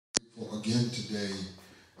again today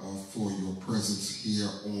for your presence here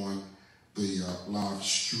on the live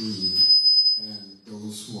stream, and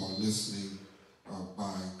those who are listening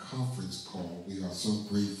by conference call. We are so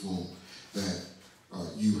grateful that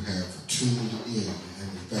you have tuned in,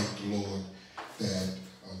 and we thank the Lord that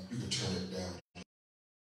you can turn it down.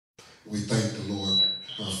 We thank the Lord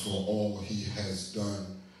for all he has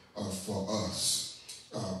done for us.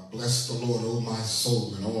 Bless the Lord, O my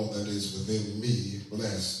soul, and all that is within me.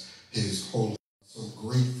 Bless his holy. So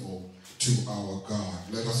grateful to our God.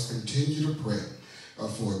 Let us continue to pray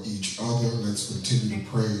for each other. Let's continue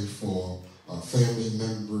to pray for family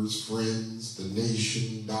members, friends, the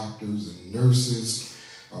nation, doctors and nurses,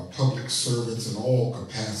 public servants in all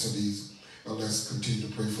capacities. Let's continue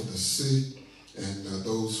to pray for the sick and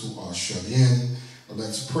those who are shut in.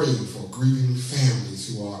 Let's pray for grieving families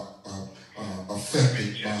who are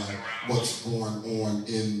affected by what's going on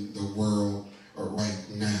in the world right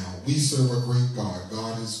now. We serve a great God.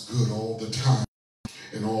 God is good all the time,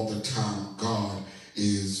 and all the time God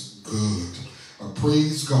is good.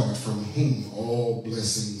 Praise God, from whom all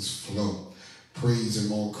blessings flow. Praise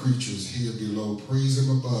him, all creatures here below. Praise him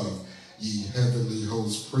above, ye heavenly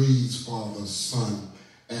hosts. Praise Father, Son,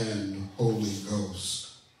 and Holy Ghost.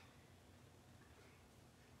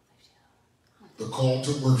 The call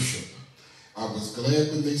to worship. I was glad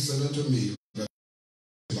when they said unto me, that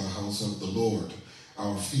in the house of the Lord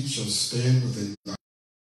our feet shall stand within thy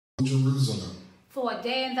Jerusalem. For a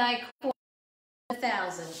day in thy court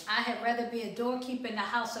 1,000. I had rather be a doorkeeper in the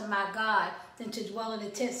house of my God than to dwell in the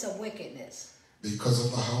tents of wickedness. Because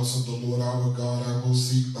of the house of the Lord our God, I will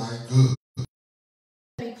seek thy good.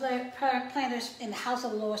 Planters in the house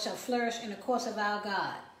of the Lord shall flourish in the courts of our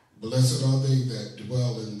God. Blessed are they that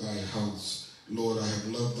dwell in thy house. Lord, I have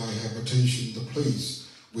loved thy habitation, the place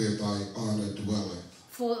where thy honor dwelleth.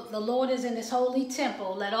 For the Lord is in his holy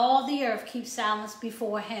temple. Let all the earth keep silence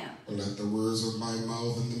before him. Let the words of my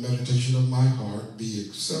mouth and the meditation of my heart be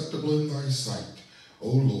acceptable in thy sight, O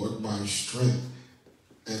Lord, my strength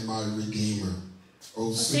and my redeemer.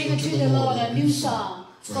 O sing unto the Lord a new song,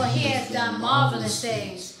 for he has done marvelous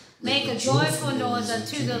things. Make a joyful noise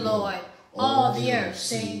unto the Lord. All the earth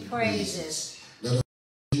sing praises. Let us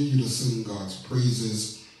continue to sing God's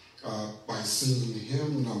praises by singing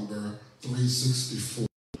hymn number 364.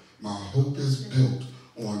 My hope is built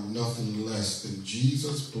on nothing less than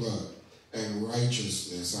Jesus' blood and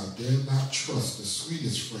righteousness. I dare not trust the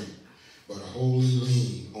sweetest frame, but wholly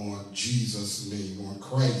lean on Jesus' name, on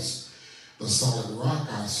Christ, the solid rock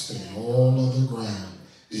I stand. All other ground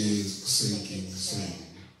is sinking sand.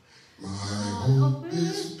 My hope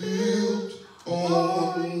is built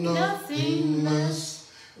on nothing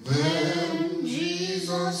less than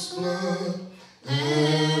Jesus' blood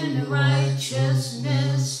and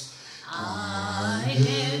righteousness. I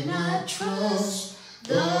dare not trust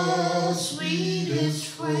the sweetest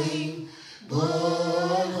frame, but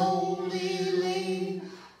wholly lean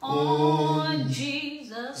on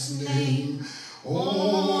Jesus' name,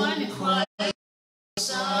 on Christ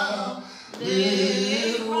solid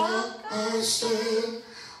rock I stand.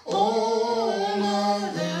 All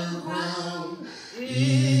other ground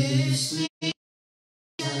is sinking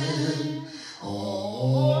sand.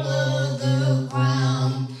 All other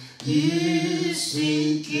ground is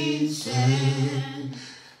sinking sand.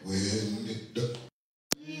 When the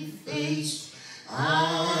face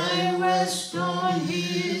I rest on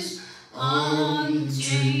his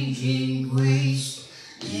unchanging grace.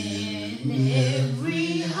 In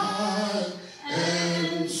every high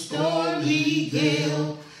and stormy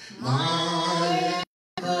gale, my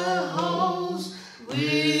anchor holds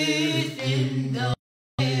within the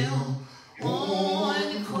veil.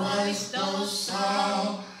 On Christ the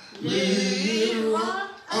solid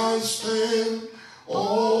rock I stand.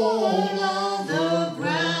 All other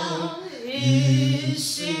ground is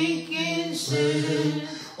sinking sand.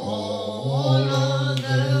 All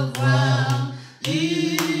other ground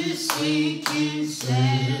is sinking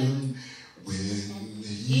sand. When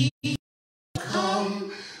he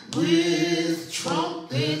come with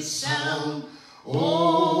trumpet sound,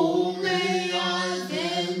 oh, may I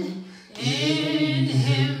then in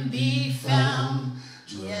him be found,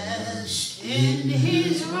 dressed in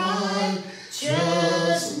his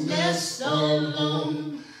righteousness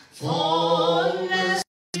alone, faultless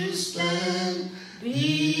to stand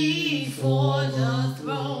before the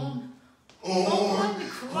throne. On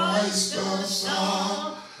Christ the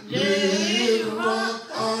solid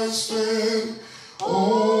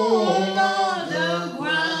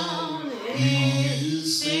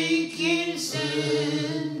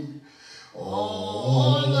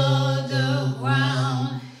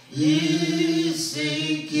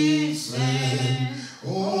sinking sand.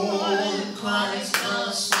 On Christ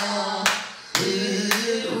the solid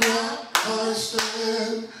rock I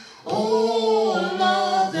stand. All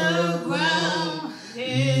other ground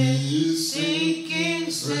is sinking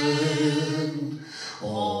sand.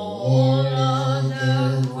 All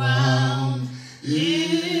other ground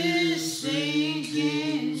is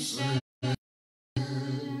sinking sand.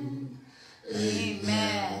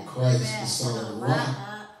 Amen. On Christ the solid rock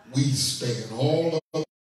we stand. All of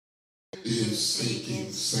is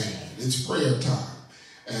sinking sand. It's prayer time.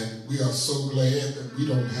 And we are so glad that we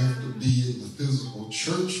don't have to be in the physical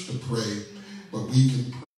church to pray, but we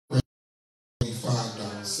can pray when we find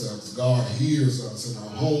ourselves. God hears us in our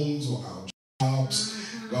homes, on our jobs.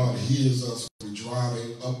 God hears us when we're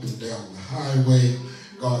driving up and down the highway.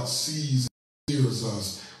 God sees and hears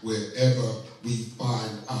us wherever we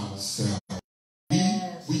find ourselves.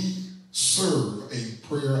 We serve a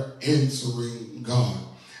prayer answering God.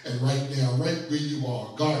 And right now, right where you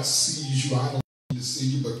are, God sees you. I don't need to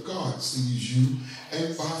see you, but God sees you.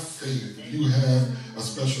 And by faith, if you have a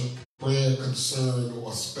special prayer concern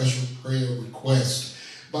or a special prayer request,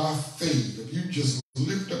 by faith, if you just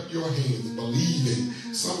lift up your hands, believing,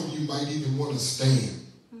 some of you might even want to stand.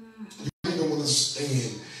 You might even want to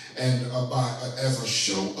stand and as a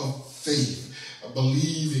show of faith,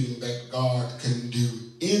 believing that God can do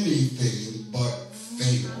anything but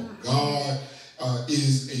fail. God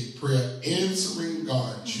is a prayer answering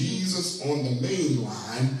God. Jesus on the main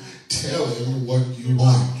line, tell him what you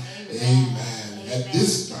want. Amen. At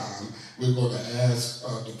this time, we're going to ask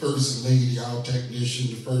the First Lady, our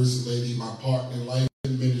technician, the First Lady, my partner in life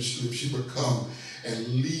and ministry, if she would come and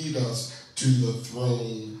lead us to the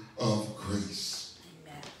throne of grace.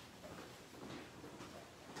 Amen.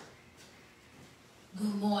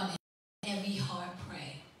 Good morning. Every heart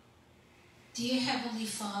pray. Dear Heavenly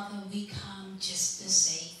Father, we come just to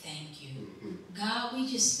say thank you. God, we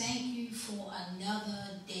just thank you for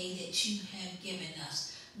another day that you have given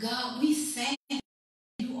us. God, we thank you.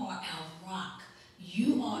 You are our rock.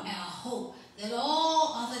 You are our hope. That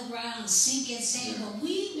all other ground is sinking sand, but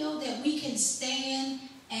we know that we can stand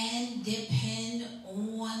and depend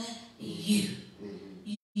on you.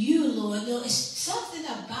 You, Lord, it's something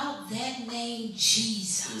about that name,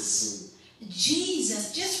 Jesus.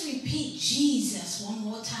 Jesus, just repeat Jesus one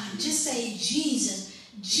more time. Just say Jesus.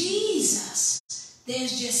 Jesus.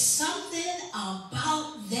 There's just something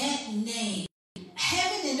about that name.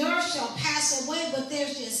 Heaven and earth shall pass away, but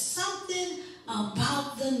there's just something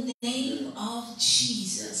about the name of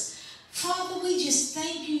Jesus. Father, we just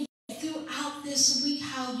thank you throughout this week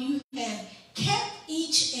how you have kept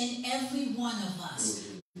each and every one of us.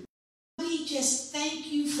 We just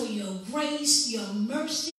thank you for your grace, your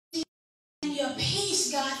mercy, and your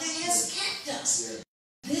peace, God, that has kept us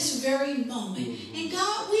this very moment. And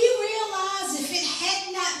God, we realize if it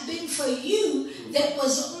had not been for you that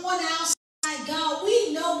was on our side, God,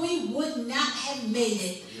 we know we would not have made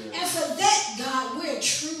it. And for that, God, we're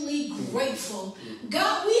truly grateful.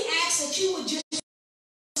 God, we ask that you would just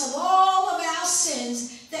of all of our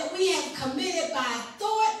sins that we have committed by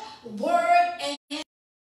thought, word, and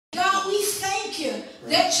God, we thank you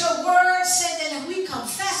that your word said that if we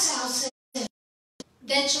confess our sins,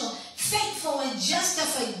 that you're faithful and just to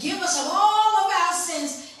forgive us of all of our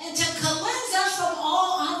sins and to cleanse us from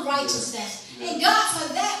all unrighteousness. And God,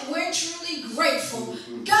 for that, we're truly grateful.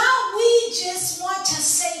 God, we just want to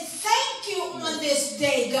say thank you on this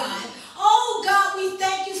day, God. Oh, God, we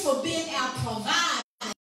thank you for being our provider,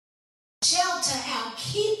 shelter, our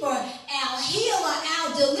keeper, our healer,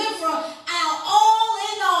 our deliverer, our all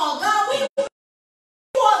in all. God,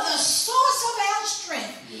 you are the source of our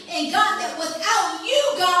strength. And God, that without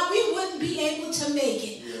you, God, we wouldn't be able to make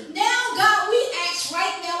it. Now, God, we ask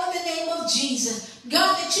right now in the name of Jesus,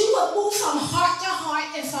 God, that you would move from heart to heart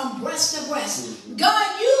and from breast to breast.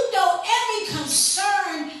 God, you know every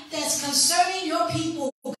concern that's concerning your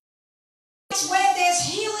people. Where there's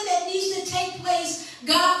healing that needs to take place,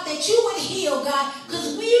 God, that you would heal, God,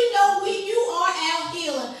 because we know you are our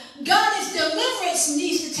healer. God, as deliverance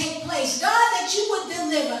needs to take place, God, that you would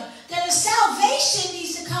deliver, that a salvation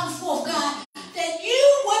needs to come forth, God, that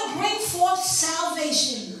you would bring forth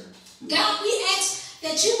salvation. God, we ask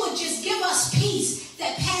that you would just give us peace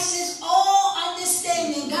that passes all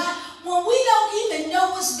understanding, God, when we don't even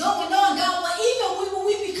know what's going on, God, when even when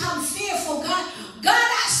we become fearful, God,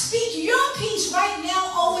 I speak your peace right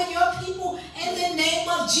now over your people in the name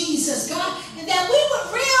of Jesus, God, and that we would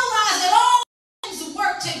realize that all things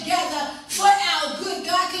work together for our good,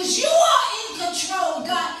 God, because you are in control,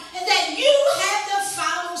 God, and that you have the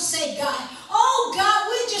final say, God. Oh, God,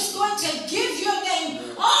 we're just going to give your name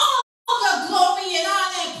all the glory and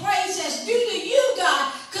honor and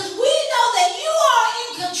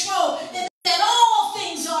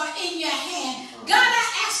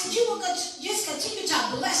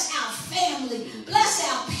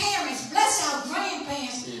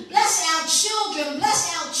children, bless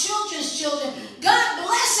our children's children. God,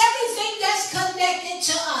 bless everything that's connected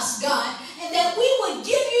to us, God, and that we would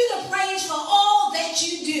give you the praise for all that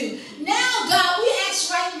you do. Now, God, we ask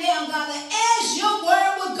right now, God, that as your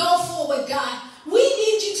word would go forward, God, we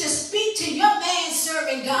need you to speak to your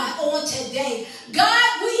manservant, God, on today. God,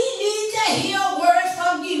 we need to hear a word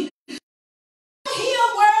from you. Hear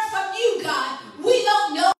a word from you, God. We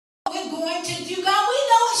don't know what we're going to do, God. We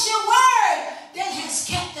know it's your word that has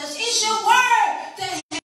kept us. It's your word that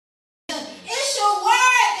has It's your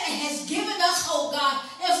word that has given us hope, God.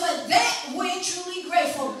 And for that, we're truly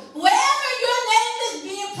grateful. Wherever your name is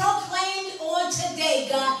being proclaimed on today,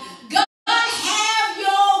 God, God, have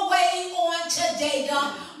your way on today,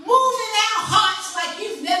 God. Move in our hearts like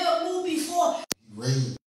you've never moved before.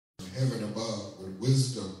 Reign in heaven above with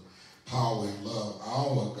wisdom, power, and love.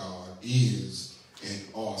 Our God is an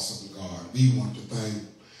awesome God. We want to thank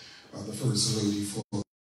the First Lady for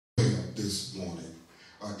prayer this morning.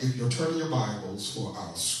 If you're turning your Bibles for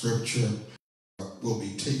our scripture, will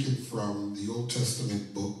be taken from the Old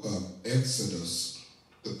Testament book of Exodus,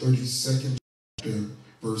 the 32nd chapter,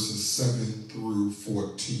 verses 7 through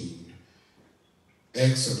 14.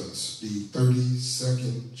 Exodus, the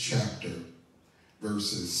 32nd chapter,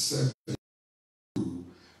 verses 7 through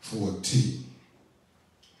 14.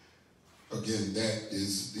 Again, that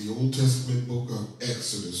is the Old Testament book of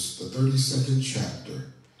Exodus, the 32nd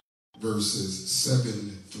chapter, verses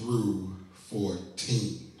 7 through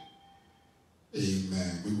 14.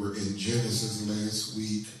 Amen. We were in Genesis last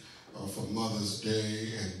week for Mother's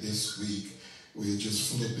Day, and this week we're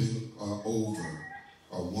just flipping over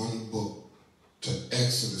one book to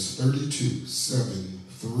Exodus 32, 7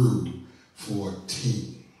 through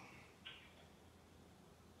 14.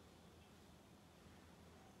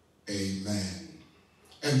 Amen.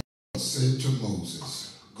 And God said to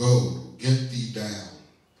Moses, "Go, get thee down,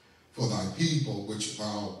 for thy people which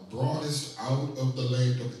thou broughtest out of the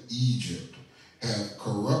land of Egypt have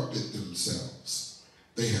corrupted themselves.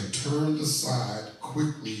 They have turned aside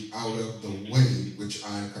quickly out of the way which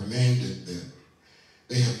I commanded them.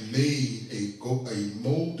 They have made a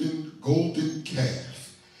molten golden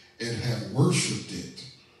calf, and have worshipped it,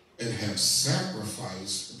 and have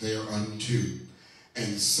sacrificed thereunto,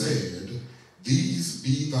 and said, These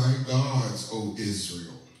be thy gods, O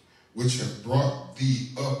Israel, which have brought thee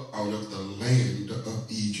up out of the land of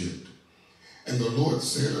Egypt. And the Lord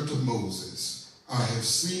said unto Moses, I have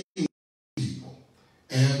seen people,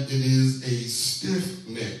 and it is a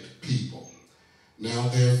stiff-necked people. Now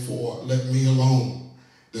therefore let me alone,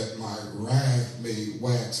 that my wrath may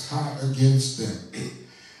wax hot against them,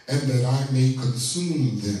 and that I may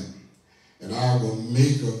consume them. And I will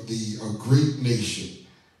make of thee a great nation.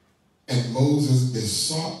 And Moses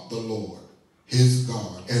besought the Lord, his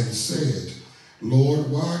God, and said, Lord,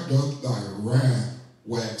 why doth thy wrath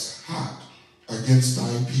wax hot against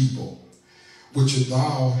thy people, which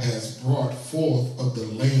thou hast brought forth of the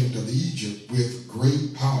land of Egypt with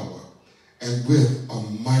great power and with a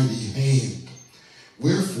mighty hand?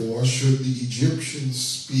 Wherefore should the Egyptians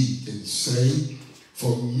speak and say,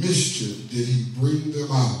 For mischief did he bring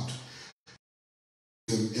them out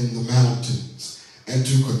in the mountains, and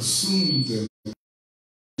to consume them in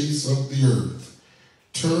the face of the earth?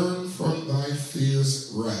 Turn from thy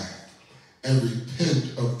fierce wrath, and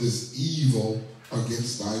repent of this evil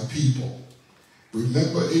against thy people.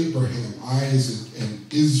 Remember Abraham, Isaac,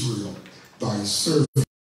 and Israel, thy servants,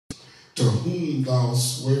 to whom thou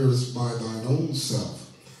swearest by thine own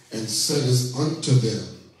self, and saidest unto them,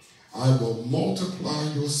 I will multiply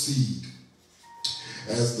your seed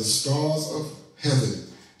as the stars of heaven,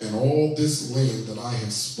 and all this land that I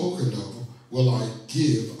have spoken of will I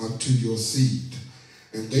give unto your seed,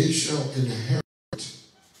 and they shall inherit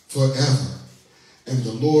forever. And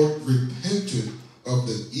the Lord repented of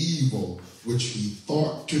the evil which he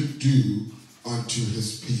thought to do unto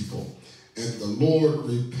his people. And the Lord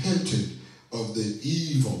repented of the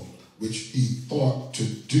evil which he thought to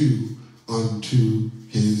do unto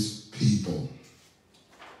his people.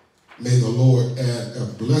 May the Lord add a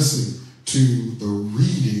blessing to the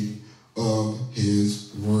reading of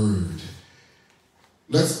his word.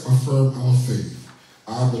 Let's affirm our faith.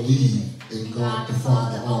 I believe in God the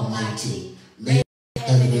Father Almighty, made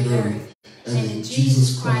heaven and earth, and in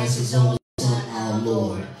Jesus Christ, his only Son, our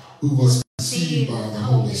Lord, who was conceived by the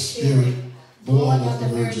Holy Spirit, born of the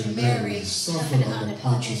Virgin Mary, suffered under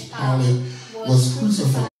Pontius Pilate, was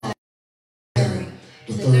crucified by Mary.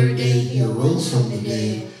 The third day he arose from the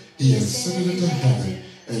dead. He ascended into heaven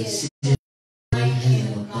and seated at the right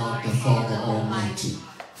hand of God the Father Almighty.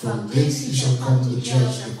 From thence he shall come to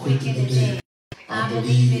judge the quick and the dead. I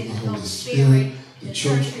believe in the Holy Spirit, the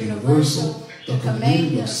Church Universal, the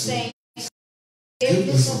communion of saints,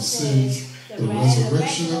 forgiveness of sins, the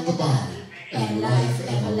resurrection of the body, and life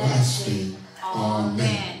everlasting.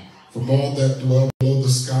 Amen. From all that dwell below the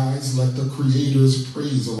skies, let the Creator's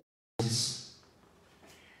praise arise.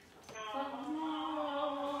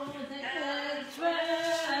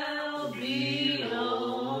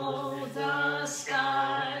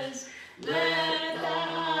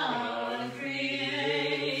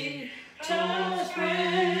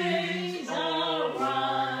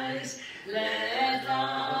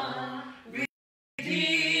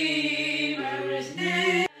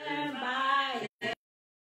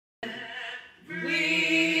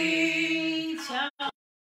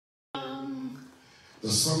 The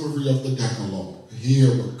summary of the Decalogue. Hear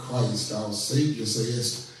what Christ our Savior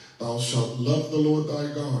says: Thou shalt love the Lord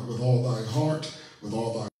thy God with all thy heart, with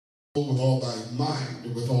all thy soul, with all thy mind,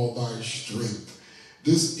 and with all thy strength.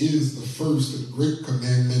 This is the first and great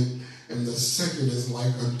commandment, and the second is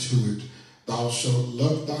like unto it: Thou shalt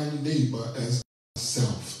love thy neighbor as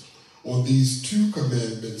thyself. On these two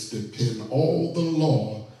commandments depend all the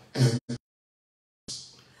law and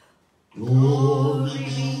glory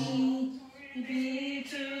be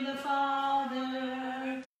to the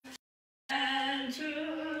Father, and to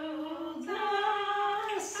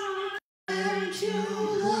the Son, and to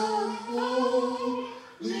the Holy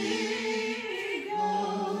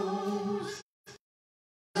Ghost,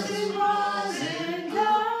 as it was in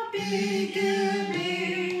the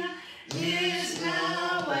beginning, is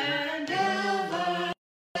now, and ever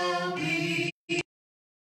shall be,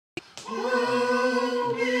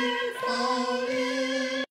 world without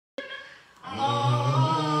end. Amen.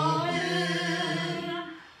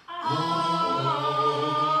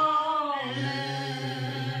 Amen.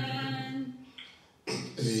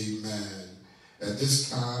 Amen. At this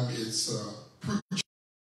time, it's preaching.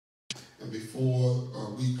 And before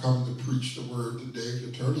we come to preach the word today, if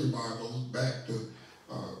you turn your Bibles back to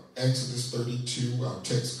Exodus 32, our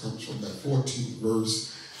text comes from that 14th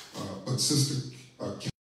verse. But Sister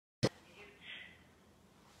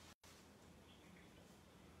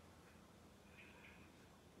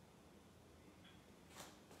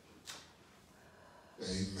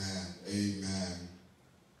Amen. Amen.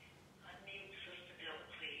 Unmute Sister Bill,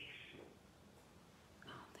 please.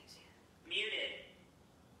 Muted.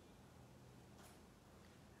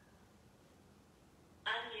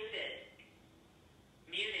 Unmuted.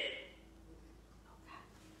 Muted.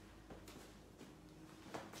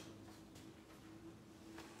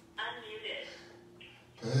 Unmuted.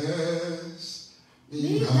 Pass me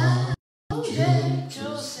not,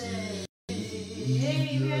 gentle Savior.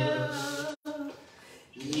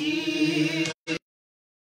 Hear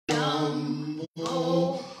the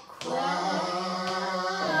humble cry.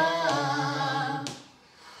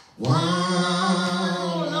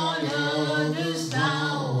 While on others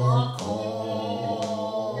thou art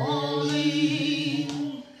calling,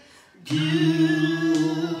 do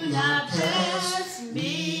not pass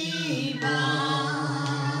me by.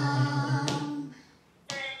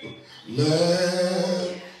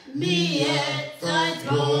 Let me at thy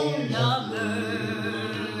throne of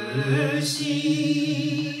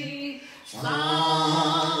mercy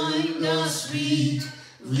find the sweet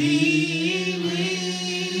relief.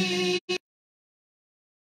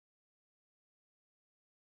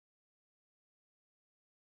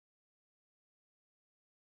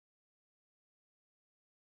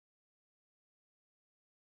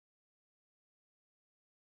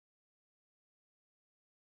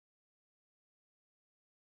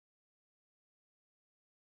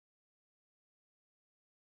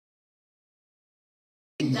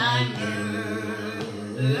 Thy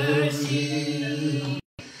mercy,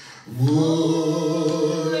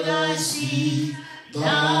 would I see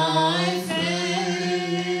thy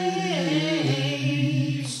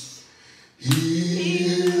face,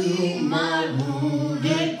 heal my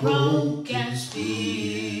wounded, broken spirit,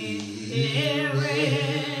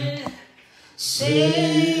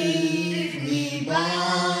 save me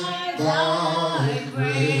by thy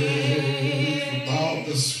grace. Thou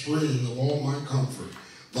the spring of all my comfort,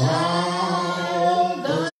 thou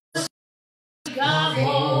the God of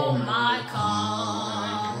all my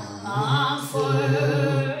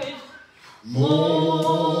comfort,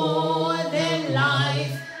 more than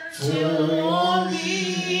life to me.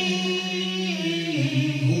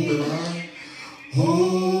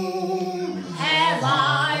 Whom have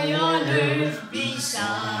I on earth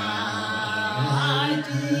beside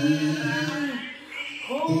thee?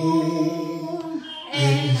 Whom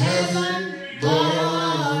in heaven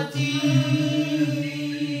but thee?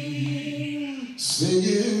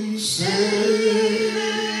 Singing, Savior.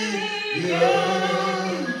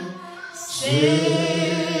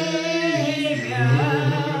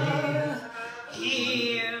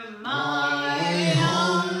 hear my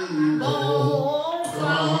humble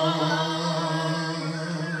cry.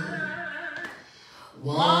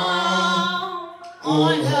 While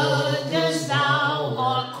on others thou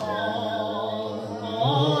art calling,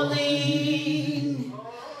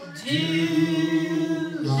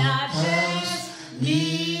 do not pass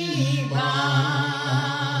me by.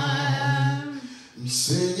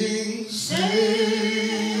 Singing, Savior,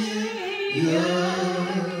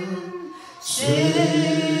 Savior,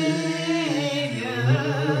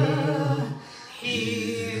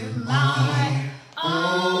 hear my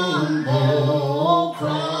humble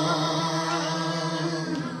cry.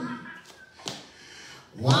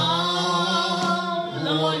 While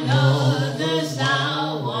on others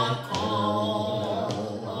thou art calling,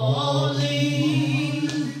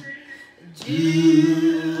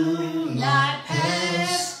 do not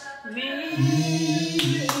pass me by.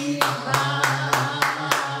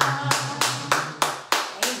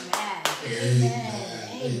 Amen.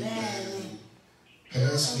 Amen.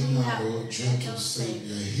 Pass me not, O gentle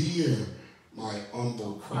Savior, hear my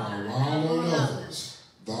humble cry. While on others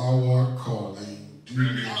thou art calling, do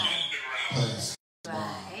not pass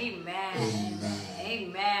by. Amen. Amen.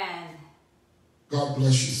 Amen. God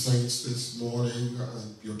bless you, saints, this morning.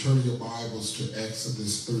 You'll turn your Bibles to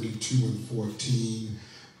Exodus 32 and 14.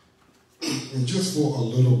 And just for a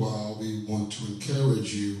little while, we want to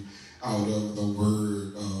encourage you out of the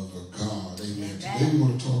Word of God. Amen. Today we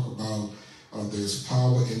want to talk about there's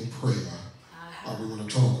power in prayer. We want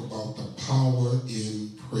to talk about the power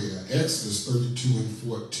in prayer. Exodus 32 and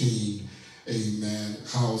 14, amen,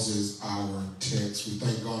 houses our text. We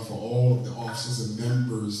thank God for all of the officers and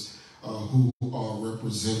members who are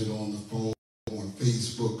represented on the phone, on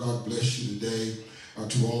Facebook. God bless you today.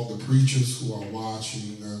 To all the preachers who are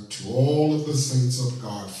watching, to all of the saints of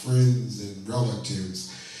God, friends and relatives,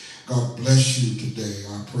 God bless you today.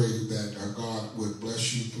 I pray that God would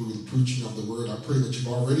bless you through the preaching of the word. I pray that you've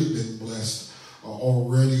already been blessed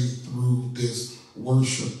already through this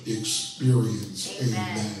worship experience.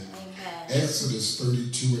 Amen. Exodus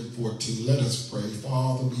 32 and 14. Let us pray.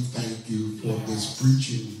 Father, we thank you for this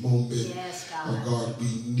preaching moment. Yes, God. God,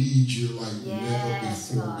 we need you like never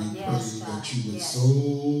before. God. We pray that you would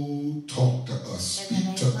so talk to us,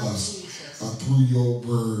 speak to us through your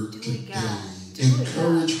word today.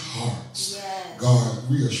 Encourage hearts. Yes. God,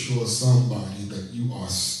 reassure somebody that you are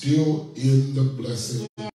still in the blessing.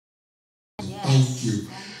 Thank you.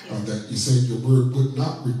 That you said your word would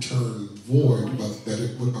not return void, but that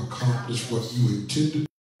it would accomplish what you intended to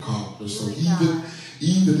accomplish. So even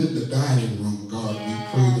in the dining room, God, we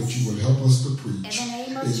pray that you would help us to preach. In the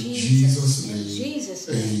name of Jesus' name. In Jesus'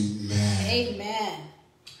 name. Amen. Amen.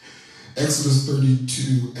 Exodus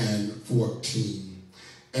 32 and 14.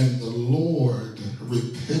 And the Lord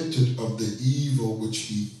repented of the evil which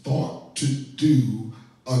he thought to do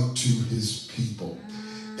unto his people.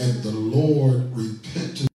 And the Lord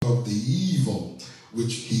repented of the evil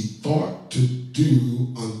which he thought to do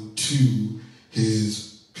unto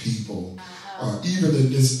his people. Even in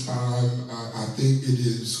this time, I think it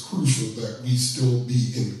is crucial that we still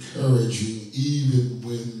be encouraging, even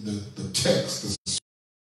when the text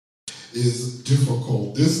is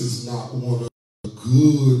difficult. This is not one of the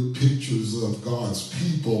good pictures of God's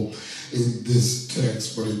people in this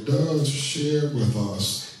text, but it does share with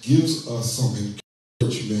us, gives us some encouragement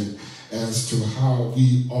as to how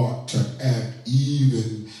we ought to act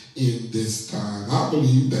even in this time. I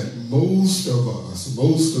believe that most of us,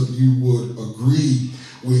 most of you would agree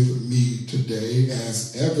with me today,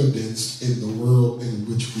 as evidenced in the world in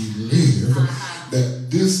which we live, that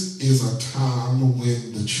this is a time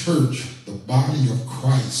when the church, the body of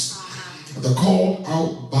Christ, the called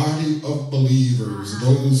out body of believers,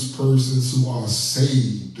 those persons who are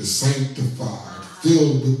saved, sanctified,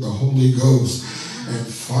 filled with the Holy Ghost, and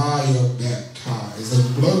fire baptized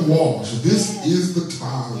and blood washed. This is the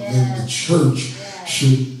time when the church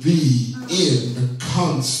should be in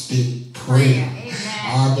constant prayer.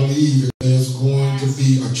 I believe there's going to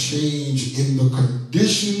be a change in the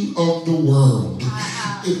condition of the world.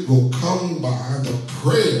 It will come by the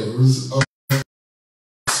prayers of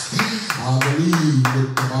I believe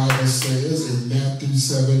what the Bible says in Matthew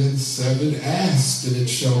 7 and 7, ask and it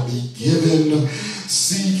shall be given,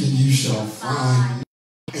 seek and you shall find,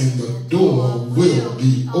 and the door will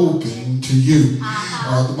be open to you.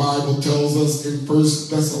 The Bible tells us in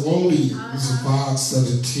 1 Thessalonians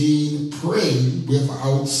 5:17, pray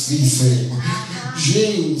without ceasing.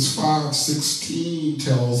 James 5:16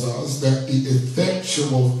 tells us that the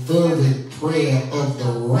effectual fervent prayer of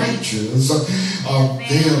the righteous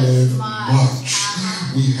availeth much.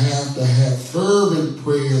 We have to have fervent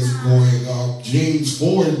prayers going up. James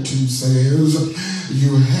 4:2 says,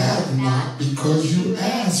 you have not because you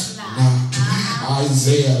ask not.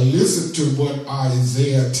 Isaiah, listen to what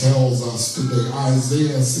Isaiah tells us today.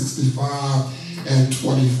 Isaiah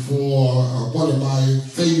 65:24, one of my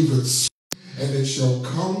favorites. And it shall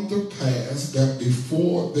come to pass that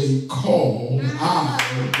before they call, I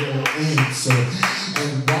will answer.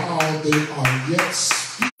 And while they are yet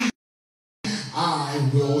speaking, I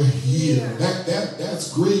will hear.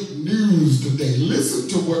 That's great news today. Listen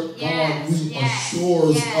to what God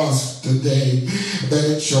reassures us today. That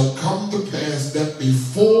it shall come to pass that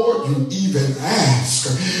before you even ask,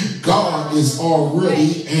 God is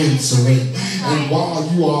already answering. And while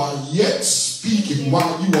you are yet speaking,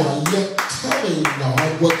 while you are yet telling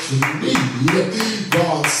God what you need,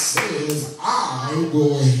 God says, I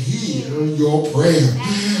will hear your prayer.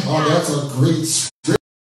 That's a great scripture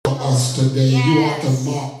for us today. You ought to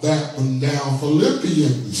mark that one down.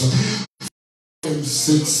 Philippians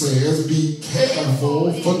 6 says, be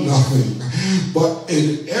careful for nothing, but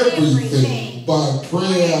in everything by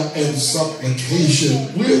prayer and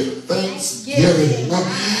supplication with thanksgiving,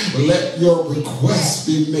 let your requests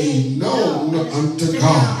be made known unto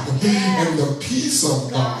God. And the peace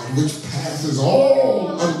of God, which passes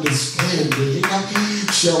all understanding,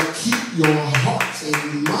 shall keep your hearts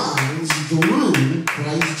and minds through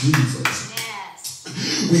Christ Jesus.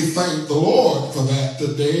 We thank the Lord for that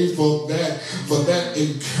today, for that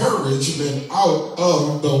encouragement out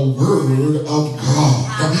of the Word of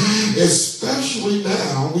God. Especially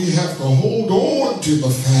now, we have to hold on to the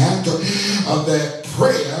fact that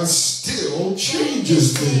prayer still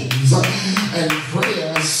changes things, and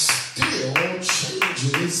prayer still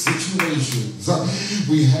changes situations.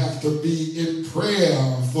 We have to be in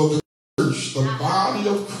prayer for the church, the body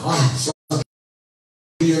of Christ.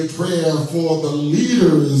 In prayer for the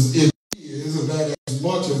leaders in is that as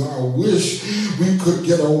much as I wish we could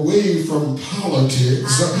get away from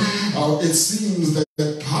politics, it seems that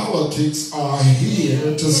politics are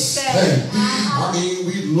here to stay. I mean,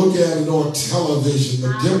 we look at it on television,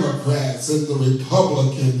 the Democrats and the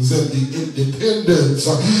Republicans and the independents,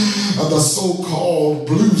 the so-called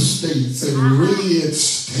blue states and red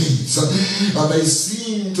states, they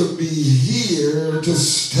seem to be here to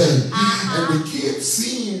stay. And we can't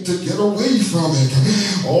seem to get away from it.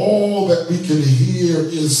 All that we can hear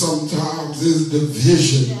is sometimes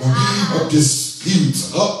division,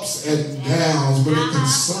 disputes, ups and downs when it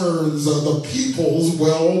concerns the people's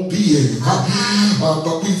well-being.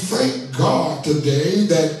 But we thank God today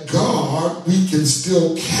that God, we can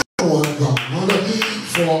still count on God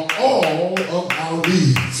for all of our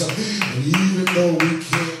needs. And even though we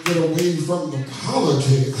can't get away from the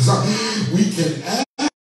politics, we can ask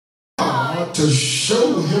God to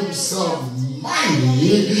show himself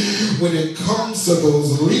mighty when it comes to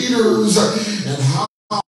those leaders and how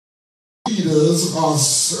leaders are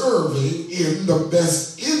serving in the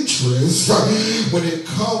best interest when it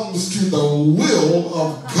comes to the will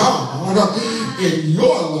of God in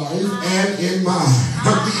your life and in mine.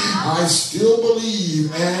 I still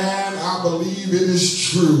believe, and I believe it is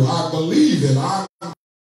true. I believe it.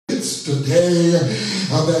 It's today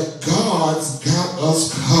that God's got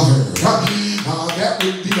us covered. That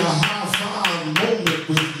would be a high-five moment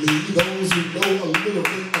with me. Those who know a little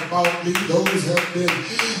bit about me, those have been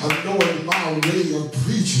knowing my way of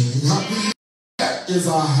preaching. That is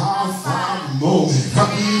a high-five moment.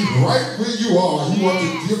 Right where you are, you want to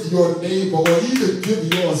give your neighbor or even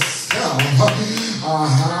give yourself a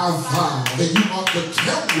high-five. And you want to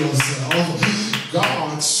tell yourself,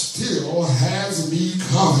 God still has me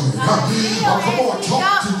covered. Come on,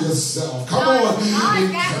 talk to yourself. Come on,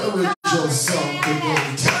 encourage yourself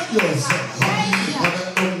today. Tell yourself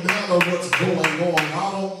that no matter what's going on, I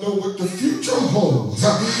don't know what the future holds,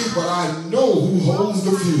 but I know who holds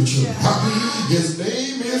the future. His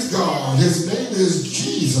name is God. His name is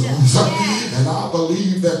Jesus. And I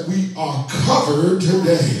believe that we are covered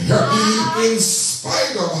today. In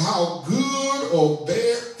spite of how good or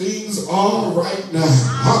bad things are right now,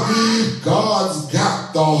 God's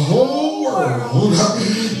got the whole world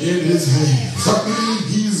in his hands.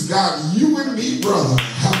 He's got you and me, brother.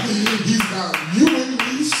 He's got you and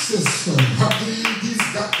me, sister. He's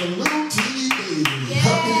got the little teeny baby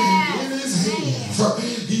in his hands.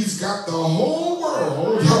 He's got the whole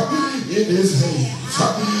world in his hands.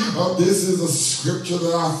 This is a scripture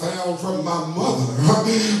that I found from my mother.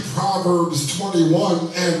 Proverbs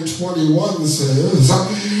 21:21 says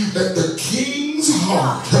that the king's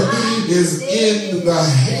heart is in the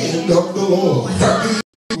hand of the Lord.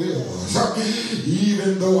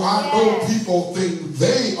 though I know people think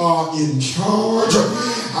they are in charge,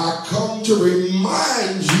 I come to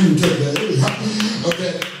remind you today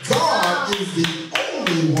that God is the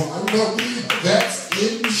only one that's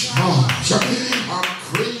in charge. I'm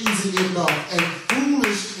crazy enough and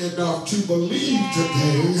foolish enough to believe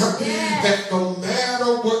today that no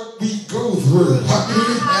matter what we go through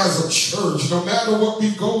as a church, no matter what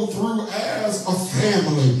we go through as a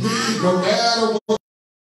family, no matter what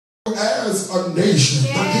as a nation,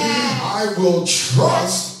 I will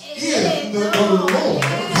trust in the Lord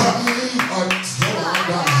until I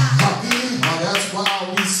die. That's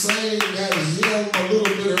why we sang that hymn a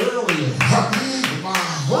little bit earlier. My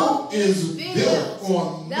hope is built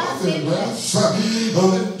on nothing less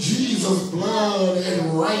than Jesus' blood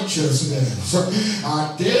and righteousness.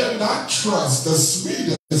 I dare not trust the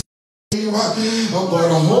sweetest name, but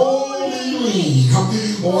wholly lean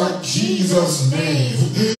on Jesus'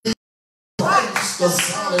 name. Christ, the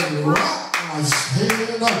solid rock I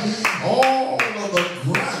stand, all of the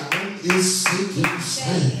ground is sinking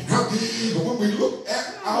sand. When we look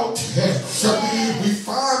at our text, we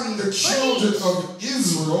find the children of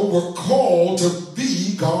Israel were called to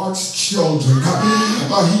be God's children.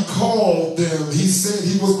 He called them. He said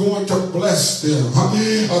he was going to bless them.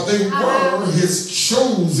 They were his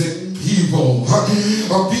chosen people.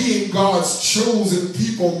 Being God's chosen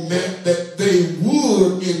people meant that they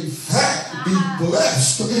would, in fact, be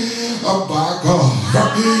blessed by God.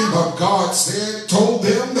 God told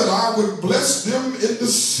them that I would bless them in the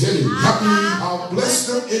city. I'll bless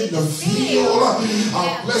them in the field.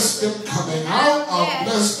 I'll bless them coming out. I'll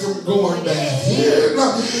bless them going back in.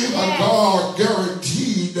 God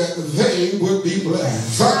guaranteed that they would be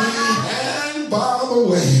blessed. And by the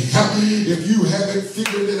way, if you haven't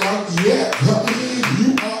figured it out yet,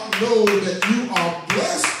 you ought to know that you are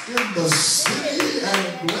blessed in the city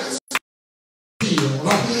and blessed.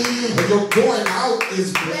 Your going out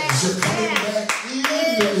is blessed. Your coming back in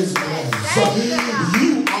is blessed.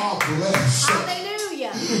 You are blessed.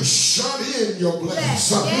 Hallelujah. Shut in, you're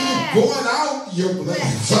blessed. Going out, you're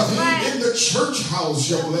blessed. In the church house,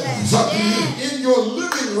 you're blessed. In your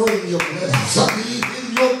living room, you're blessed.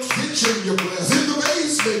 In your kitchen, you're blessed. In the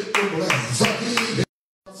basement, you're blessed.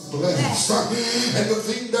 Blessed. And the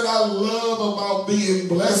thing that I love about being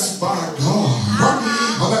blessed by God,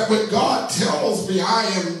 that when God tells me I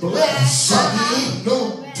am blessed,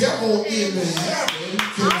 no devil in heaven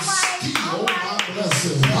can steal my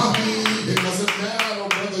blessing. It doesn't matter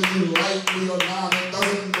whether you like me or not. It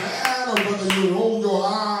doesn't matter whether you roll your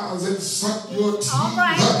eyes and suck your teeth,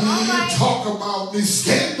 talk about me,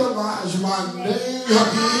 scandalize my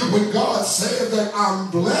name. When God said that I'm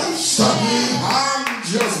blessed, I'm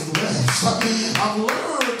just blessed. I've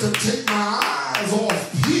learned to take my eyes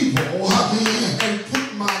off people and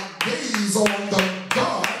put my gaze on the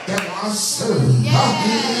God that I serve.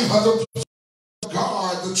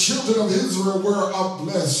 The children of Israel were a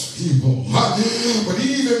blessed people. But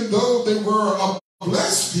even though they were a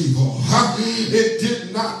blessed people, it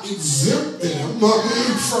did not exempt them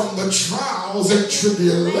from the trials and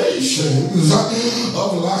tribulations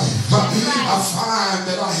of life. I find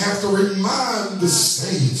that I have to remind the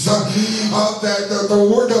saints that the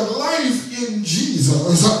word of life in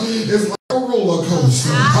Jesus is like a roller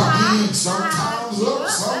coaster. Sometimes up,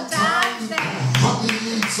 sometimes down.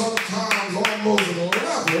 Sometimes almost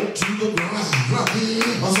level to the ground.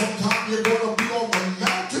 Sometimes you're going to be on the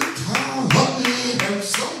mountaintop and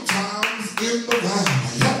sometimes in the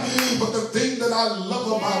valley. But the thing that I love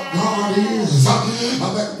about God is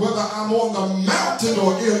that whether I'm on the mountain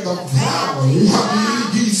or in the valley,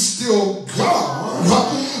 he's still God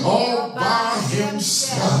all by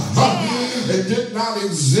himself. It did not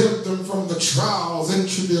exempt them from the trials and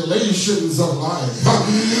tribulations of life.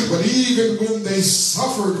 But even when they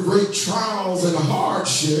suffered great trials and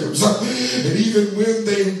hardships, and even when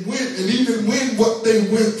they went, and even when what they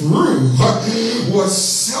went through was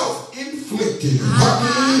self-inflicted,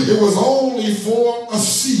 it was only for a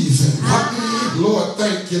season. Lord,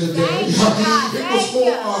 thank you today. It was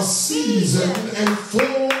for a season and for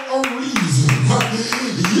a reason.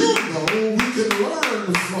 You know, we can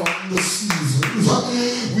learn from the seasons.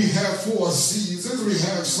 We have 4 seasons. We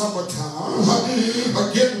have summertime,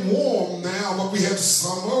 getting warm now, but we have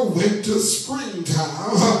summer, winter,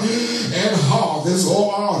 springtime, and harvest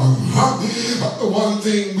or autumn. The one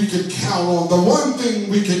thing we can count on,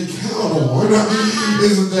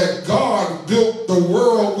 is that God built the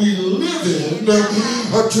world we live in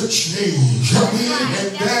to change.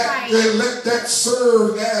 And let that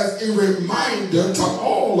serve as a reminder to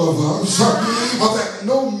all of us that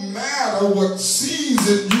no matter what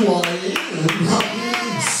season you are in,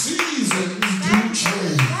 seasons do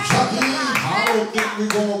change. we're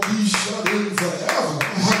going to be shut in forever.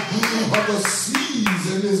 But the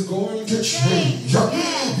season is going to change.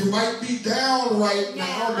 You might be down right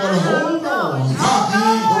now, but hold on.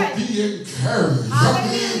 But be encouraged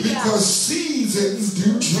because seasons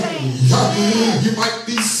do change. You might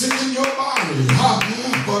be sick in your body,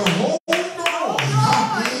 but hold on.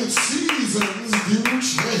 Seasons do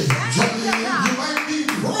change. You might be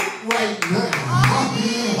broke right now.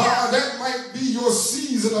 That might be your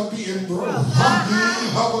season of being broke.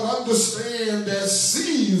 But understand that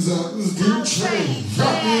seasons do change.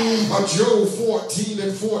 Job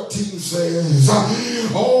 14:14 says,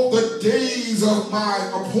 all the days of my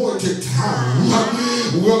appointed time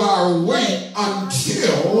will I wait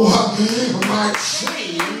until my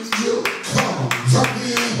change comes.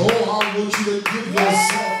 Oh, I want you to give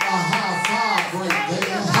yourself a high five right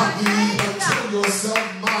there and tell yourself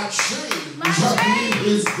my change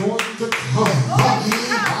is going to come.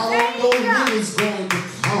 I don't know when it's going to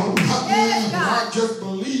come. I just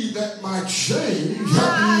believe that my change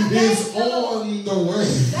is on the way.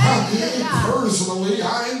 Personally,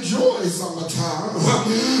 I enjoy summertime,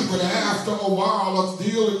 but after a while of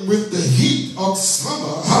dealing with the heat of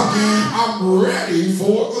summer, I'm ready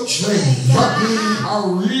for the change. I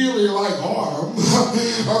really like autumn,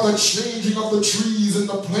 the changing of the trees and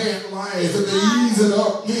the plant life and the easing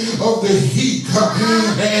up of the heat.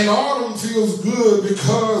 And autumn feels good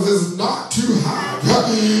because it's not too hot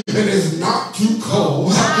and it's not too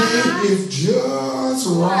cold. It's just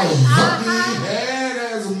right. And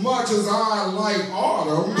as much as I like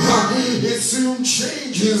autumn, it soon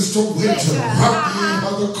changes to winter.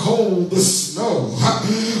 The cold, the snow,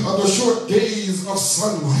 the short days of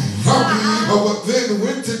sunlight. But then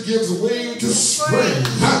winter gives way to spring.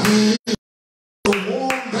 Warm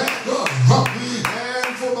back up.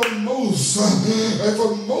 And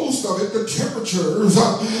for most of it, the temperatures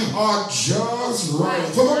are just right.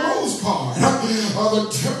 For the most part, the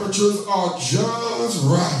temperatures are just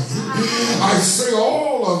right. I say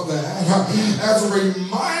all of that as a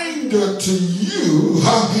reminder to you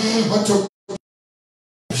to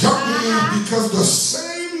because the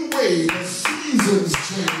same way the seasons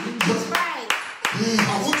change,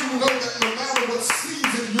 I want you to know that no matter what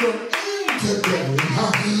season you're in today,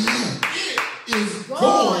 it is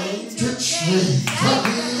going to change.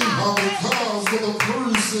 Because for the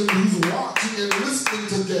person who's watching and listening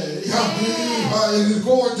today, it is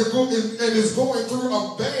going to go and is going through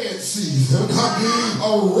a bad season, a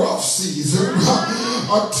rough season,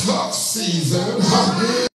 a tough season,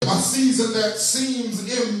 a season that seems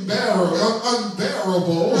unbearable.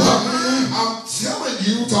 I'm telling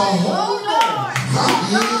you to hold on.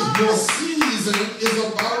 Your season is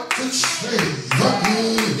about to change.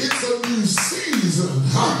 It's a new season.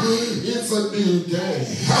 It's a new day.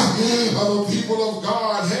 The people of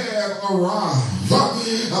God have arrived.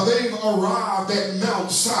 They've arrived at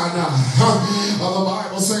Mount Sinai. The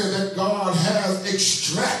Bible says that God has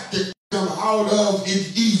extracted them out of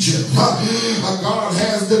Egypt. God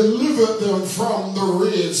has delivered them from the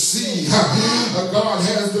Red Sea. God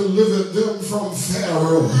has delivered them from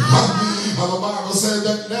Pharaoh. The Bible says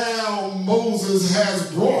that now Moses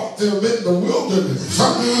has brought them in the wilderness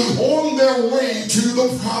on their way to the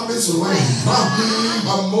promised land.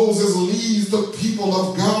 Moses leads the people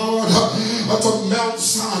of God to Mount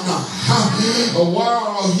Sinai.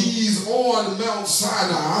 While he's on Mount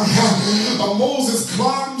Sinai, Moses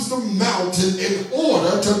climbs the mountain in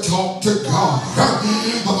order to talk to God.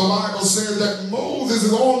 The Bible says that Moses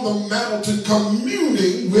is on the mountain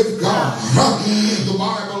communing with God. The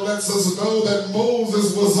Bible lets us know that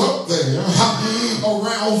Moses was up there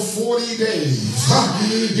around 40 days.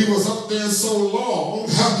 He was up there so long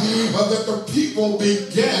that the people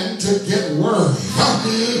began to get worried.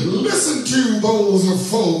 Listen to those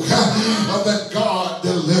folk that God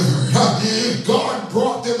delivered. God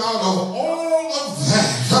brought them out of all of that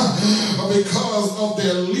because of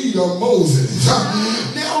their leader Moses.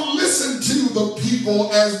 Now listen to the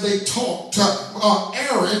people as they talk to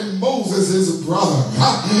Aaron, Moses' brother.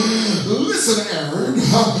 Listen, Aaron,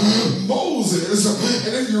 Moses,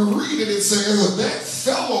 and if you read it, it says that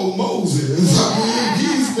fellow Moses,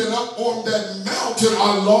 he's been up on that mountain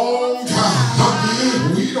a long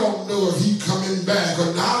time. We don't know if he's coming back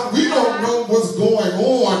or not. We don't know what's going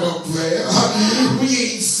on up there. We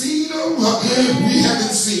ain't seen him. We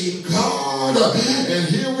haven't seen God. And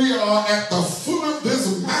here we are at the foot of this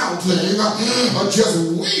mountain, just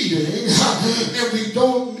waiting, and we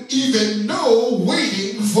don't even know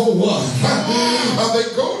waiting for what. They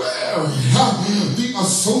go there, the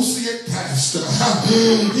associate pastor,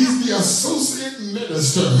 he's the associate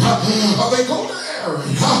minister. They go there,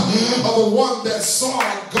 the one that saw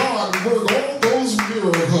God work all those miracles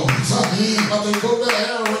They go to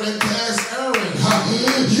Aaron and ask Aaron,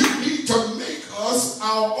 you need to make us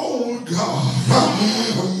our own God.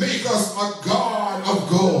 Make us a God of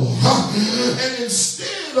gold. And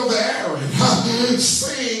instead of Aaron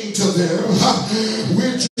saying to them,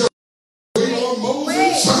 we're just wait on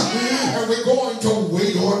Moses, and we're going to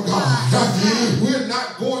wait on God. We're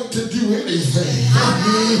not going to do anything.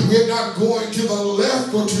 We're not going to the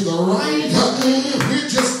left or to the right. We're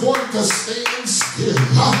just going to stand still.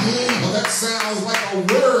 That sounds like a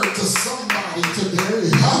word to somebody today.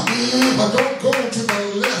 Don't go to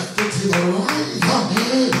the left or to the right.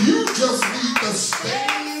 You just need to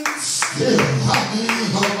stand still.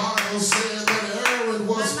 The Bible said that Aaron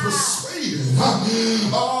was persuaded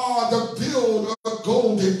to build a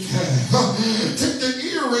golden calf. Take the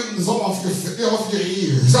earrings off your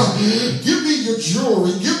ears. Give me your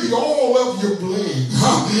jewelry. Give me all of your bling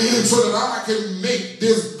so that I can make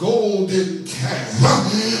this golden calf.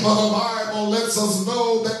 The Bible lets us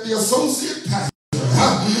know that the associate pastor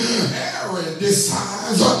Aaron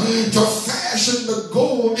decides to fashion the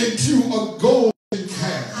gold into a golden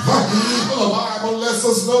calf. The Bible lets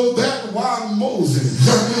us know that while Moses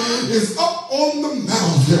is up on the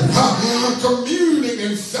mountain communing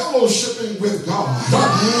and fellowshipping with God,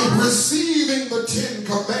 receiving the 10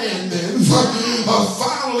 commandments,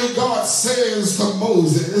 finally God says to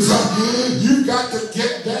Moses, you got to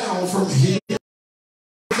get down from here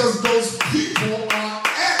because those people are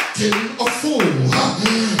acting a fool.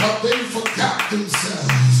 They forgot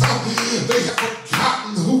themselves. They have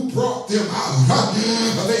forgotten who brought them out.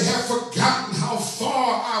 They have forgotten how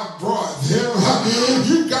far I brought them.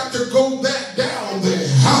 You got to go back down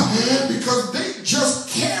there because they just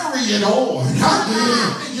carry it on.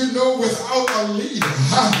 You know, without a leader,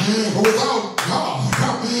 without God,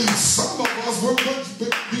 some of us would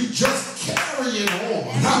be just carrying on.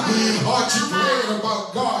 Aren't you glad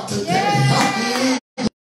about God today?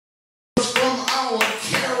 From our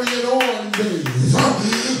carrying on days,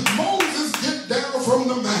 Moses get down from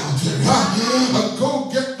the mountain, go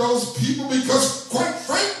get those people because quite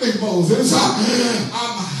frankly, Moses, I'm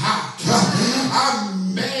hot,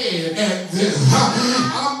 I'm mad at them,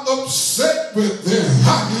 I'm upset with them.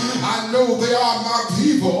 I know they are my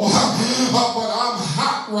people, but I'm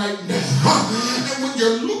hot right now. And when you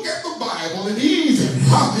look at the Bible, and even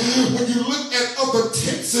when you look at other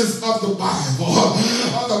tenses of the Bible,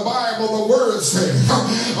 the word says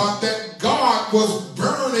that God was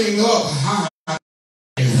burning up high.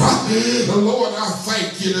 The Lord, I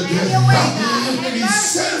thank you today. And he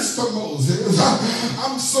says to Moses,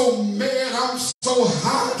 I'm so mad, I'm so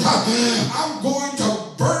hot, I'm going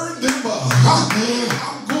to burn them up.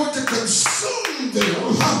 I'm going to consume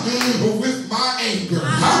them with my anger.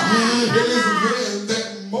 It is then that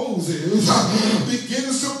Moses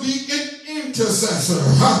begins to be an intercessor.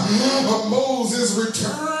 Moses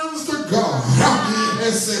returns to God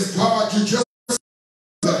and says, God, you just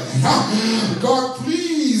God,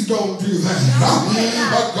 please don't do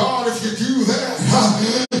that. God, if you do that,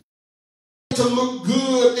 to look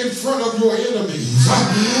good in front of your enemies.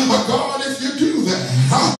 God, if you do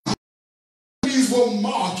that, enemies will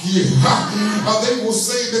mock you. They will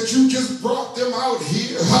say that you just brought them out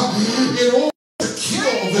here in order to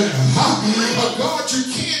kill them. God, you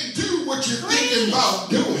can't do what you're thinking about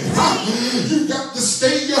doing. You got to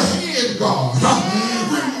stay your head, God.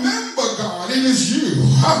 Remember, God, it is you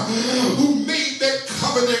who made that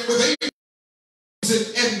covenant with Abraham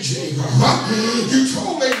and Jacob. You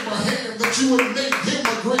told Abraham that you would make him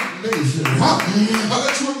a great nation,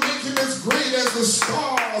 that you would make him as great as the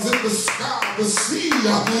stars in the sky, the sea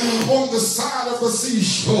on the side of the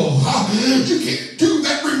seashore. You can't do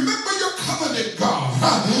that. Remember your covenant, God.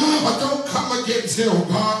 Don't come against him,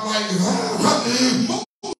 God, like that. Moses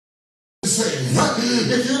said,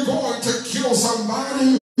 if you're going to kill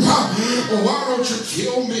somebody, why don't you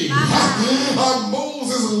kill me?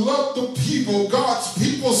 Moses loved the people, God's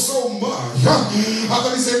people, so much that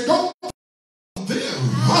he said, don't put them,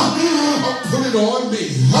 put it on me.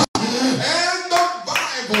 And the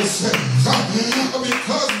Bible says,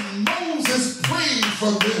 because Moses prayed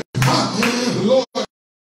for them, Lord,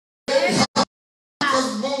 because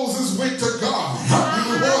Moses went to God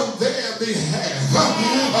on their behalf,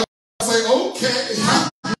 I say, okay,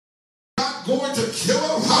 going to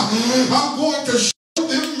kill them. I'm going to show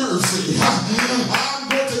them mercy. I'm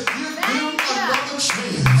going to give them another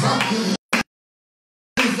chance.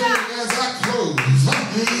 As I close,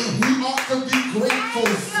 we ought to be grateful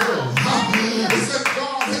for is that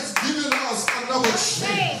God has given us another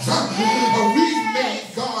chance. We made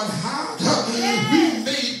God hot. We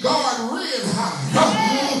made God red hot.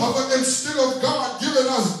 But instead of God giving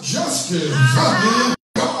us justice,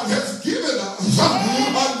 God has given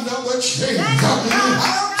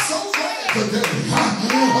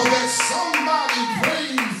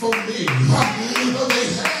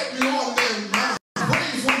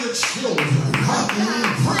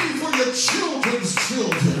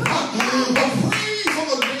children. Pray for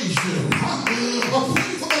the nation. Pray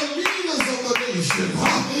for the leaders of the nation.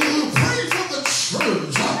 Pray for the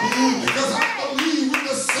church. Because I believe when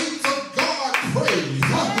the saints of God pray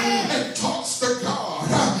and talks to God,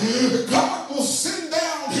 God will send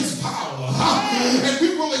down his power. And we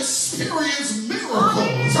will experience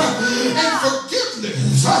miracles and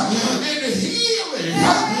forgiveness and healing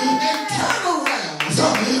and turnarounds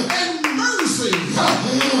and mercy.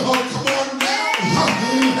 Oh, come on now.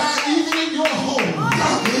 Even in your home,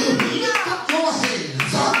 lift up your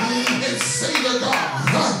hands and say to God,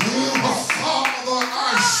 Father, I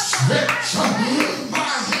stretch my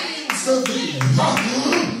hands to thee.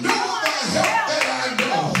 Know the help that I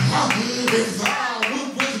know. If thou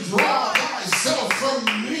would withdraw thyself from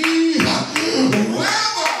me,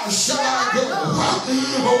 whether shall I go?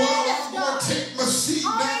 Well, I'm going to take my seat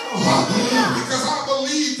now because I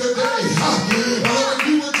believe today that if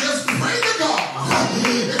you would just pray to God,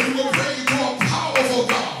 if you would pray to a powerful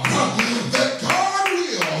God, that God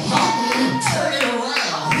will turn it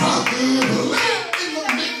around. Late in the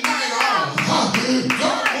midnight hour, God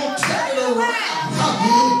will turn it around.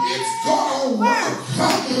 It's going to work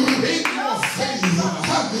in your favor.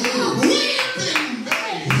 Weeping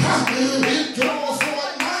may endure for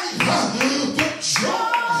a night, but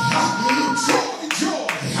joy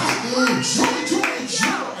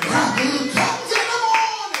comes in the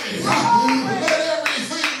morning. Let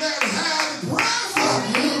everything that has breath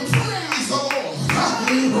praise the Lord.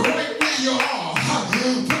 Right where you are,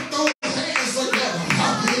 put those hands together.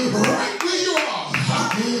 Right where you are,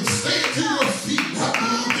 stay to your feet.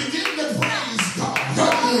 Begin to praise God.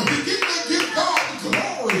 Begin to give God the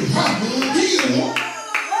glory. He's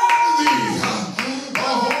worthy of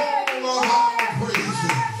all of our praise.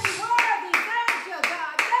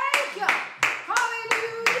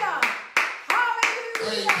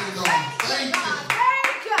 Thank you, God. Thank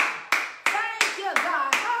you.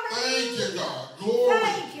 Thank you, God. Glory.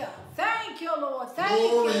 Thank you, Lord.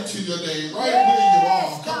 Glory to your name. Right where you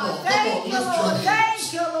are. Come on, lift your hands.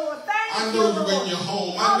 Thank you, Lord. I know you're in your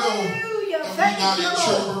home. I know Hallelujah. you're Thank not you, in Lord.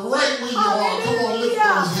 church, but right where you are, come on, lift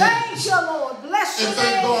those Thank hands. you, Lord. Bless your And name.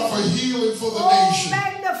 thank God for healing for the Oh, nation.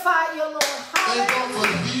 magnify you, Lord. Thank God for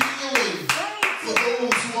Hallelujah. healing for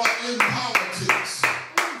those who are in politics.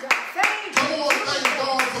 Thank you. Come on, thank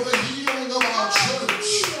God for the healing of our church,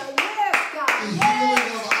 Hallelujah. Yes, God. the Yes.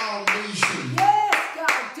 healing of our nation. Yes,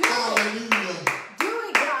 God. Do it. Hallelujah. Do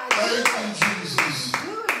it, God. Do Thank it. you, Jesus.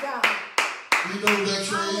 Do it, God. We know that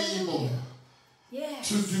you're able Yes.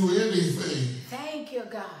 to do anything Thank you,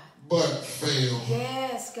 God. but fail.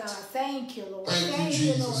 Yes, God. Thank you, Lord. Thank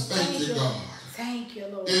you, Lord. Jesus. Thank you, God. Thank you,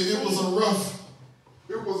 Lord. It was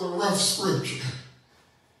a rough scripture.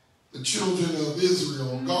 The children of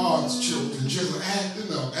Israel, God's children, just acting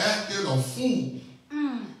a fool,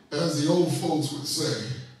 as the old folks would say.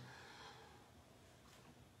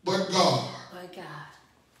 But God,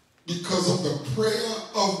 because of the prayer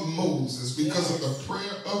of Moses, because of the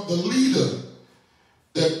prayer of the leader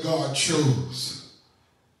that God chose,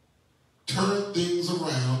 turned things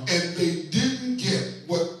around, and they didn't get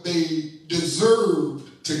what they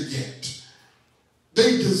deserved to get.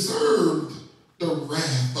 They deserved the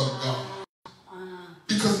wrath of God.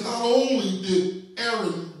 Because not only did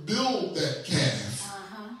Aaron build that calf,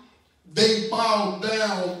 they bowed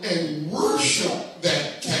down and worshiped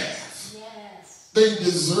that calf. They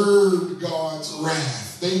deserved God's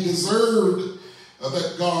wrath. They deserved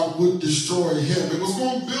that God would destroy him. It was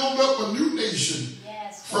going to build up a new nation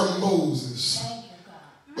from Moses.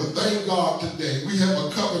 But thank God today we have a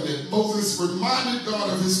covenant. Moses reminded God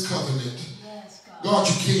of his covenant. God,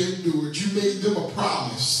 you can't do it. You made them a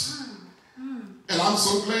promise. And I'm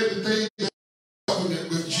so glad that they have a covenant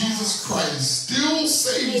with Jesus Christ. Still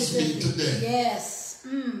saves me today.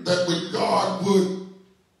 That when God would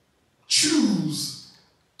choose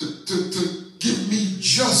to give me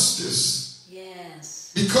justice,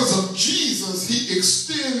 because of Jesus, he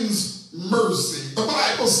extends mercy. The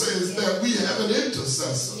Bible says that we have an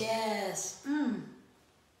intercessor.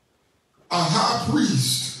 A high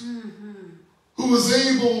priest who is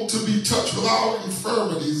able to be touched with our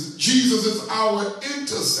infirmities. Jesus is our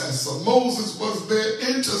intercessor. Moses was their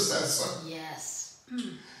intercessor.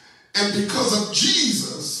 And because of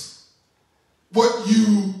Jesus, what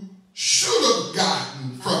you should have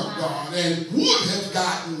gotten from God and would have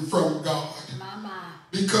gotten from God,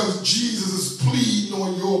 because Jesus is pleading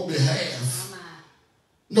on your behalf.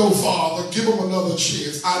 No, Father, give them another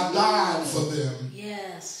chance. I died for them.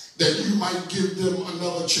 That you might give them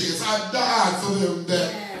another chance. I died for them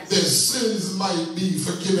that their sins might be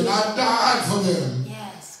forgiven. I died for them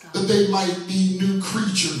that they might be new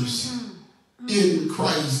creatures in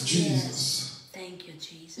Christ Jesus. Yes. Thank you,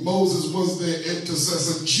 Jesus. Moses was their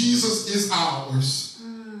intercessor. Jesus is ours.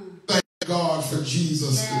 Thank God for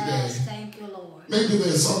Jesus Yes. today. Thank you, Lord. Maybe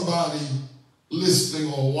there's somebody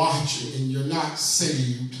listening or watching and you're not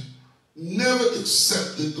saved, never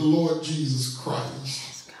accepted the Lord Jesus Christ.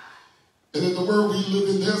 Yes, God. And in the world we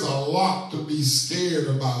live in, there's a lot to be scared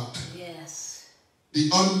about. Yes. The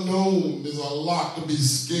unknown is a lot to be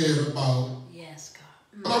scared about. Yes,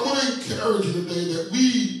 God. But I want to encourage you today that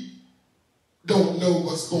we don't know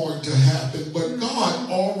what's going to happen, but God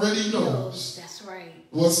already knows. That's right.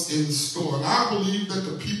 What's in store. And I believe that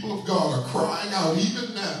the people of God are crying out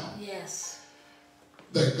even now. Yes.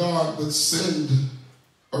 That God would send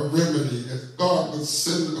a remedy, that God would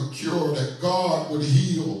send a cure, that God would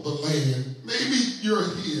heal the land. Maybe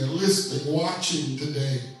you're here listening, watching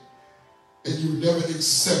today, and you've never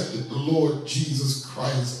accepted the Lord Jesus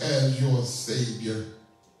Christ as your Savior.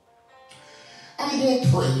 I'm going to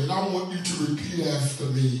pray, and I want you to repeat after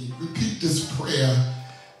me. Repeat this prayer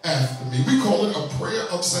after me. We call it a prayer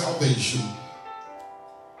of salvation.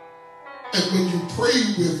 And when you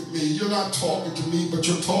pray with me, you're not talking to me, but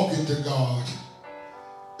you're talking to God.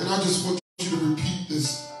 And I just want you to repeat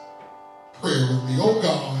this prayer with me. Oh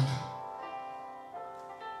God,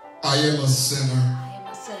 I am a sinner. I am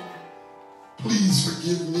a sinner. Please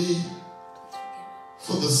forgive me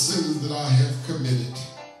for the sins that I have committed.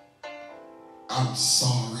 I'm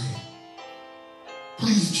sorry.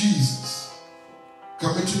 Please, Jesus,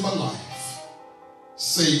 come into my life.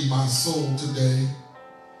 Save my soul today.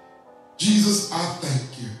 Jesus, I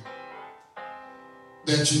thank you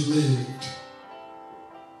that you lived,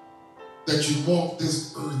 that you walked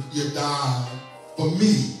this earth, you died for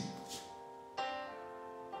me.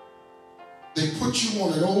 They put you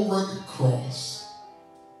on an old rugged cross.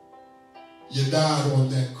 You died on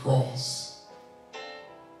that cross.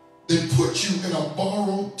 They put you in a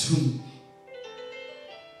borrowed tomb.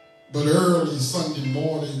 But early Sunday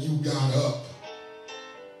morning, you got up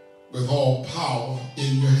with all power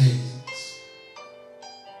in your hands.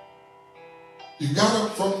 You got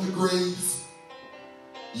up from the grave.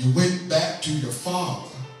 You went back to your Father.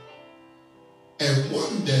 And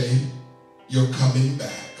one day, you're coming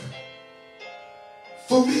back.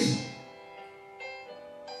 For me.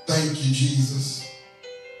 Thank you, Jesus,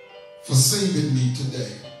 for saving me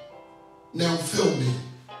today. Now fill me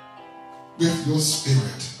with your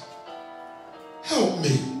Spirit. Help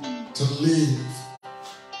me to live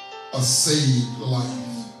a saved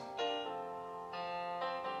life.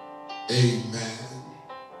 Amen.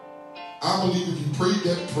 I believe if you prayed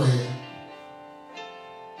that prayer,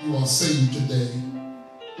 you are saved today.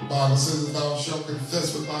 The Bible says that thou shalt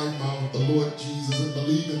confess with thy mouth the Lord Jesus and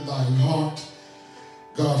believe in thine heart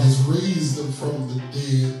God has raised them from the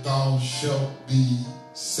dead, thou shalt be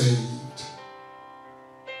saved.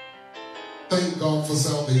 Thank God for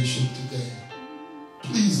salvation today.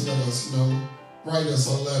 Please let us know. Write us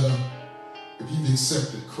a letter if you've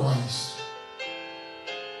accepted Christ.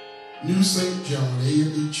 New St. John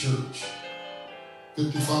AME Church,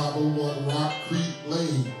 5501 Rock Creek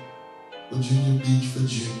Lane, Virginia Beach,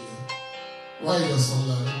 Virginia. Write us a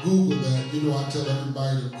letter. Google that. You know, I tell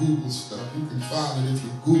everybody to Google stuff. You can find it if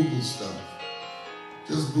you Google stuff.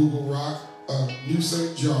 Just Google New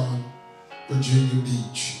St. John, Virginia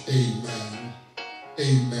Beach. Amen.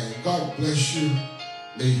 Amen. God bless you.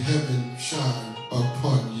 May heaven shine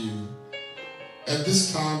upon you. At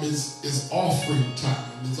this time is offering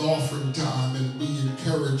time. It's offering time, and we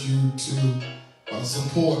encourage you to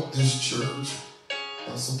support this church.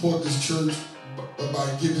 Support this church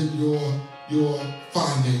by giving your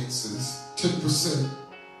finances, 10%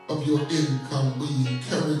 of your income. We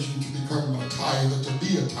encourage you to become a tither, to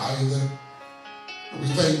be a tither. And we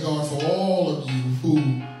thank God for all of you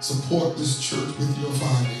who support this church with your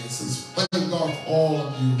finances. Thank God for all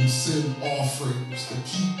of you who send offerings to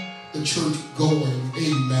keep the church going.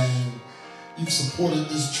 Amen. You've supported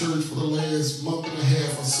this church for the last month and a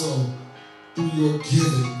half or so through your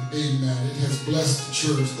giving. Amen. It has blessed the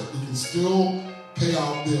church that we can still pay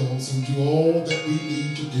our bills and do all that we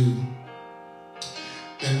need to do.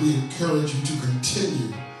 And we encourage you to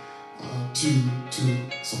continue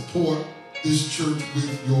to support this church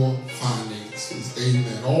with your finances.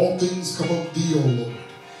 Amen. All things come of thee, O Lord,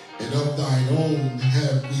 and of thine own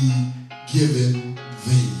have we given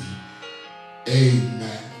thee.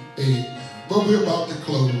 Amen. Amen. But we're about to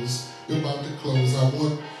close. We're about to close. I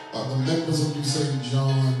want the members of New St.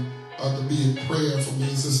 John to be in prayer for me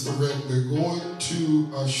and Sister Red. We're going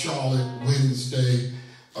to Charlotte Wednesday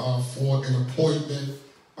for an appointment,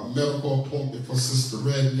 a medical appointment for Sister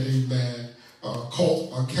Red. Amen.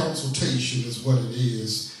 A consultation is what it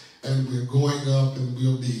is. and we're going up, and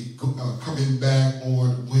we'll be coming back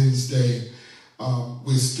on Wednesday.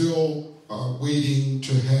 We're still waiting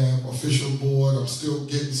to have official board. I'm still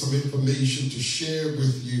getting some information to share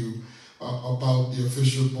with you about the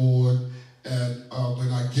official board. And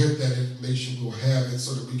when I get that information, we'll have it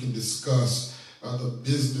so that we can discuss the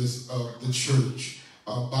business of the church.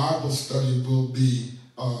 Bible study will be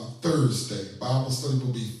Thursday. Bible study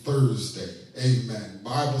will be Thursday. Amen.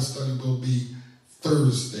 Bible study will be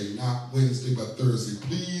Thursday, not Wednesday, but Thursday.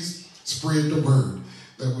 Please spread the word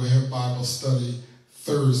that we'll have Bible study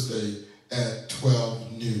Thursday at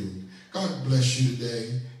 12 noon. God bless you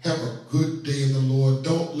today. Have a good day in the Lord.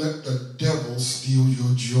 Don't let the devil steal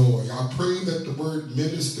your joy. I pray that the word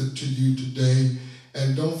ministered to you today.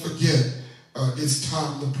 And don't forget, it's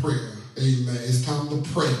time to pray. Amen. It's time to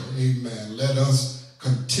pray. Amen. Let us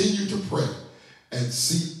continue to pray and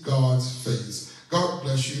seek God's face. God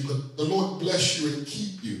bless you. The Lord bless you and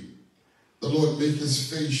keep you. The Lord make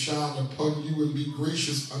his face shine upon you and be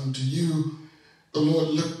gracious unto you. The Lord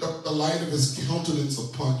lift up the light of his countenance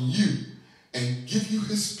upon you and give you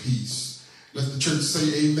his peace. Let the church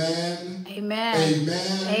say amen. Amen.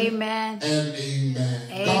 Amen. Amen. And amen.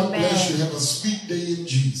 Amen. God bless you. Have a sweet day in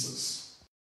Jesus.